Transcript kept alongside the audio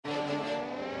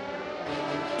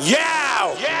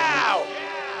Yeah!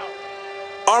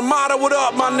 Armada, what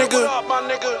up, my nigga?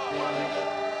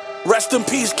 Rest in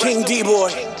peace, King D-Boy.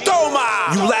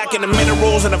 Doma! You lacking the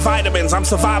minerals and the vitamins. I'm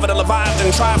surviving the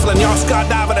Leviathan, trifling. Y'all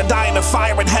skydiving and dying in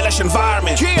fire and hellish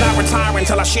environment. Not retiring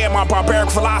till I share my barbaric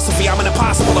philosophy. I'm an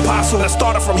impossible apostle that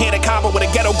started from here to Cabo with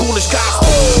a ghetto ghoulish gospel.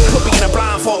 Put me in a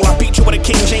blindfold, I beat you with a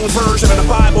King James version of the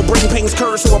Bible. Bring pain's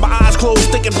curse, so with my eyes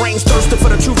closed, thinking brains thirsting for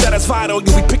the truth that is vital.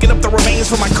 You'll be picking up the remains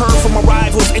from my curve from my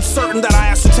rivals. It's certain that I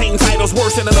ascertain titles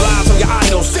worse than the lives of your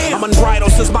idols. I'm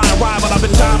unbridled since my arrival. I've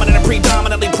been dominant and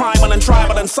predominantly primal and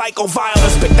tribal and psycho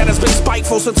violence. Spit that has been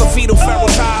spiteful since a fetal feral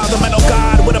child. A metal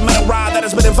god with a metal rod that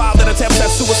has been involved in attempts at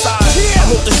suicide. I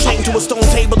wrote this chain to a stone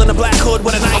table in a black hood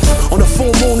with a knife on a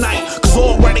full moon night. Cause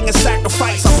all writing is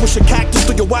sacrifice. I push a cactus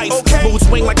through your wife. Mood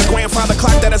swing like a grandfather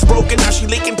clock that is broken. Now she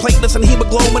leaking platelets and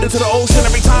hemoglobin into the ocean.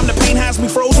 Every time the pain has me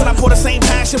frozen, I pour the same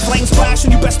passion, flame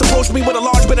splashing. You best approach me with a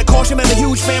large bit of caution and a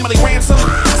huge family ransom.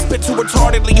 I spit too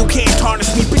retardedly, you can't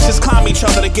tarnish me. Bitches climb each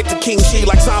other to get to King Chi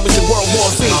like zombies in World War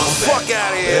Z. Fuck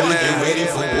out of here, man. Get ready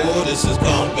for war, this is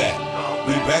combat.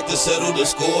 We back to settle the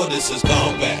score, this is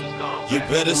combat. You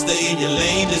better stay in your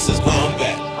lane, this is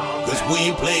combat. Cause we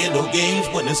ain't playing no games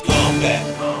when it's combat.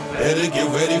 Better get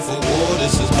ready for war,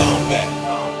 this is combat.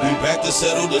 We back to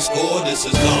settle the score, this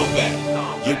is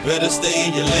combat. You better stay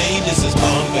in your lane, this is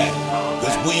combat.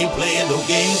 Cause we ain't playing no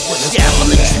games when it's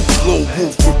combat. Low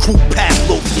roof, recruit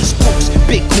Pavlovian spooks,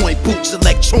 Bitcoin boots,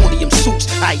 electronium suits.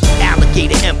 I eat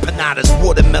alligator empanadas,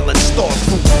 watermelon,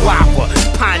 starfruit, guava,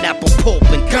 pineapple pulp,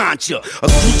 and ganja. A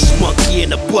grease monkey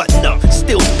and a button up,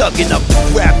 still thugging up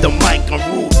to grab the mic. I'm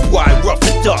rude, boy, rough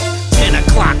it up. 10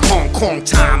 o'clock Hong Kong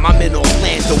time, I'm in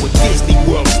Orlando at Disney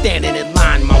World, standing in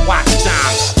line, my watch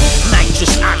times.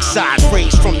 Nitrous oxide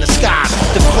rays from the skies.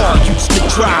 The car used to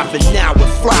drive and now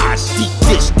it flies. Deep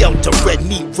dish, delta, red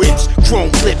meat ribs, chrome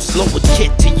lips, lower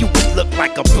kit. To you it look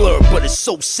like a blur, but it's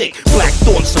so sick. Black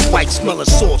thoughts and white smelling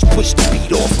sauce, push the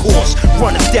beat off course.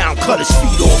 Run him down, cut his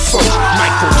feet off first.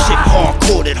 Microchip,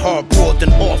 hard-coded, hard-boiled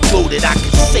and offloaded. I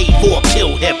can save or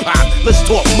kill hip-hop, let's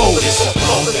talk motives.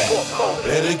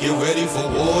 Better get ready for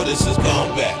war, this is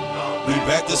combat. We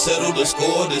back to settle the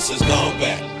score, this is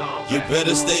combat. You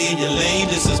better stay in your lane,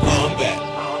 this is combat.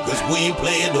 Cause we ain't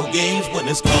playing no games when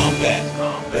it's combat.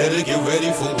 Better get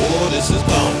ready for war, this is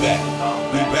combat.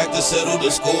 We back to settle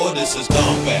the score, this is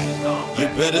combat. You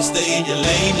better stay in your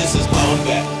lane, this is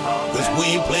combat. Cause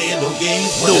we ain't playing no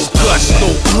games when it's combat. No guts, no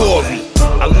glory.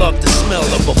 I love the smell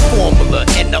of a formula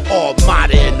and the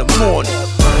Armada in the morning.